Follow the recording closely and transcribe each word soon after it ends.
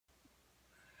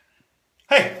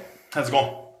How's it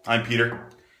going? I'm Peter.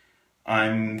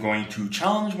 I'm going to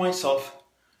challenge myself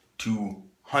to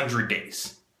 100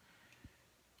 days.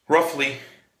 Roughly,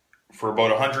 for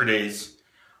about 100 days,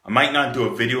 I might not do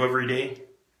a video every day.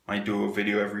 Might do a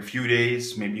video every few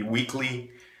days, maybe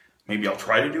weekly. Maybe I'll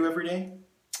try to do every day.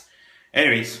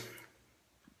 Anyways,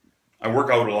 I work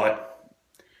out a lot,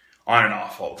 on and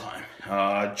off all the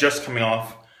time. Just coming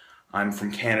off, I'm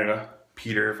from Canada.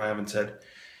 Peter, if I haven't said.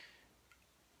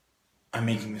 I'm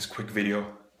making this quick video.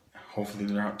 Hopefully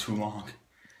they're not too long.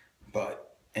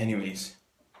 But anyways,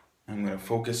 I'm going to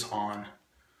focus on,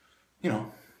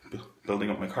 building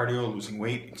up my cardio, losing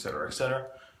weight, etc., etc.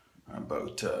 I'm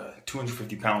about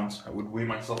 250 pounds. I would weigh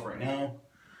myself right now.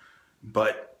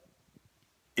 But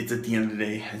it's at the end of the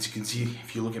day. As you can see,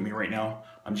 if you look at me right now,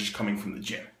 I'm just coming from the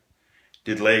gym.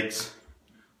 Did legs,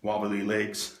 wobbly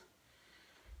legs,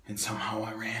 and somehow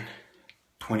I ran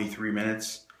 23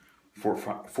 minutes.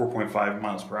 4.5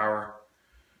 miles per hour,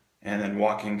 and then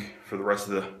walking for the rest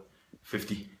of the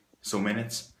 50 so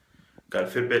minutes. Got a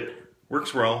Fitbit.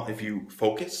 Works well if you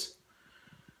focus.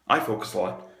 I focus a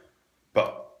lot,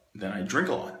 but then I drink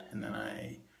a lot, and then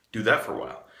I do that for a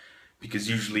while. Because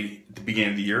usually at the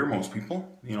beginning of the year, most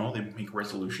people, they make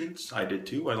resolutions. I did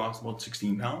too. I lost about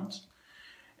 16 pounds.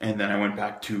 And then I went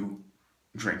back to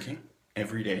drinking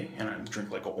every day, and I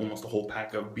drink like almost a whole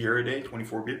pack of beer a day,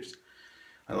 24 beers.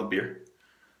 I love beer.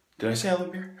 Did I say I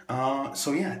love beer?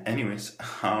 So yeah, anyways,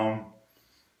 I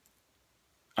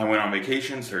went on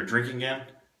vacation, started drinking again.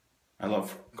 I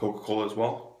love Coca-Cola as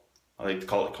well. I like to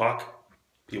call it cock,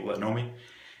 people that know me.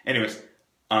 Anyways,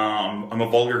 I'm a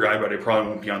vulgar guy, but I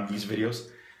probably won't be on these videos.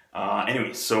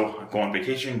 Anyways, so I go on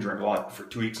vacation, drink a lot for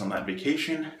 2 weeks on that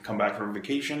vacation, come back from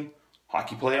vacation,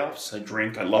 hockey playoffs,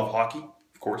 I love hockey,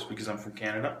 of course, because I'm from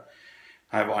Canada.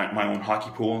 I have my own hockey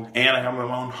pool, and I have my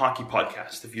own hockey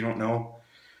podcast. If you don't know,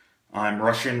 I'm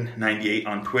Russian98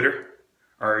 on Twitter,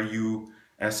 RUSSIAN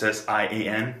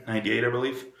 98, I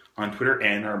believe, on Twitter,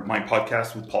 and my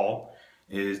podcast with Paul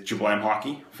is Jablam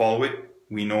Hockey. Follow it.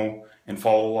 We know and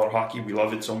follow a lot of hockey. We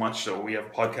love it so much, so we have a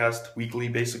podcast weekly,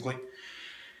 basically.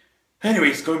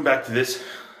 Anyways, going back to this,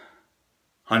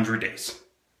 100 days.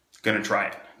 Gonna try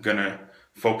it. Gonna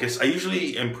focus. I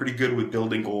usually am pretty good with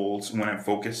building goals when I'm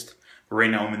focused. But right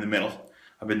now I'm in the middle.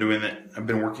 I've been doing that. I've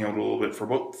been working out a little bit for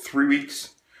about 3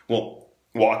 weeks. Well,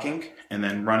 walking and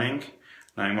then running.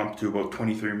 And I'm up to about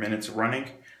 23 minutes of running.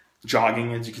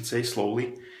 Jogging, as you can say,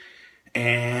 slowly.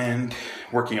 And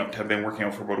working out. I've been working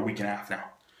out for about a week and a half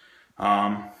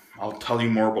now. I'll tell you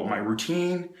more about my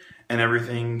routine and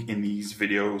everything in these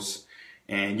videos.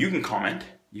 And you can comment.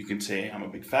 You can say I'm a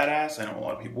big fat ass. I know a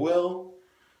lot of people will.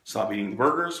 Stop eating the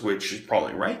burgers, which is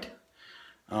probably right.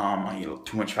 I eat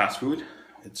too much fast food.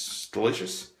 It's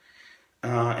delicious.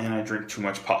 And I drink too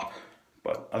much pop.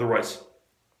 But otherwise,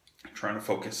 I'm trying to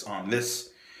focus on this.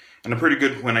 And I'm pretty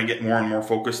good when I get more and more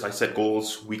focused. I set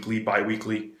goals weekly,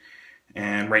 bi-weekly.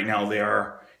 And right now they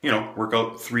are, work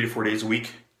out 3 to 4 days a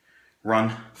week.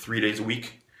 Run 3 days a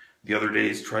week. The other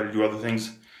days, try to do other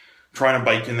things. Trying to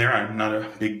bike in there. I'm not a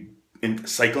big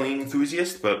cycling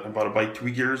enthusiast, but I bought a bike 2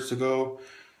 years ago.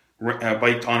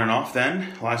 Biked on and off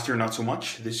then. Last year, not so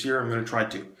much. This year, I'm going to try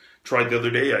to. Tried the other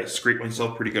day. I scraped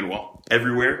myself pretty good. Well,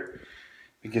 everywhere.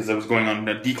 Because I was going on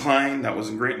a decline. That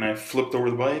wasn't great. And I flipped over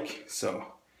the bike. So,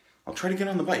 I'll try to get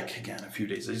on the bike again in a few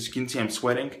days. As you can see, I'm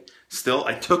sweating. Still,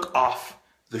 I took off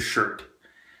the shirt.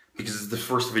 Because it's the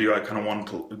first video I kind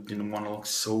of didn't want to look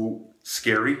so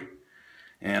scary.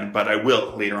 But I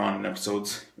will later on in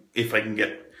episodes. If I can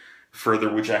get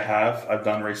further, which I have. I've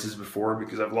done races before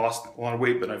because I've lost a lot of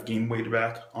weight, but I've gained weight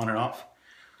back on and off.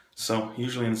 So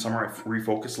usually in the summer I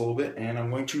refocus a little bit, and I'm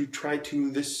going to try to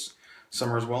this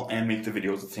summer as well and make the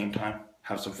videos at the same time.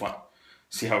 Have some fun.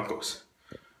 See how it goes.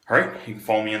 Alright, you can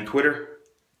follow me on Twitter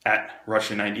at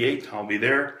Russian98. I'll be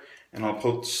there, and I'll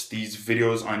post these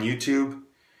videos on YouTube.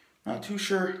 Not too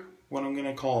sure what I'm going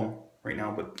to call them right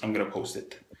now, but I'm going to post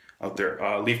it out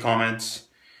there. Leave comments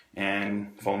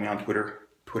and follow me on Twitter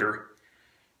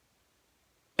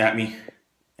at me,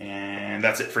 and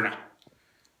that's it for now.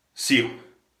 See you.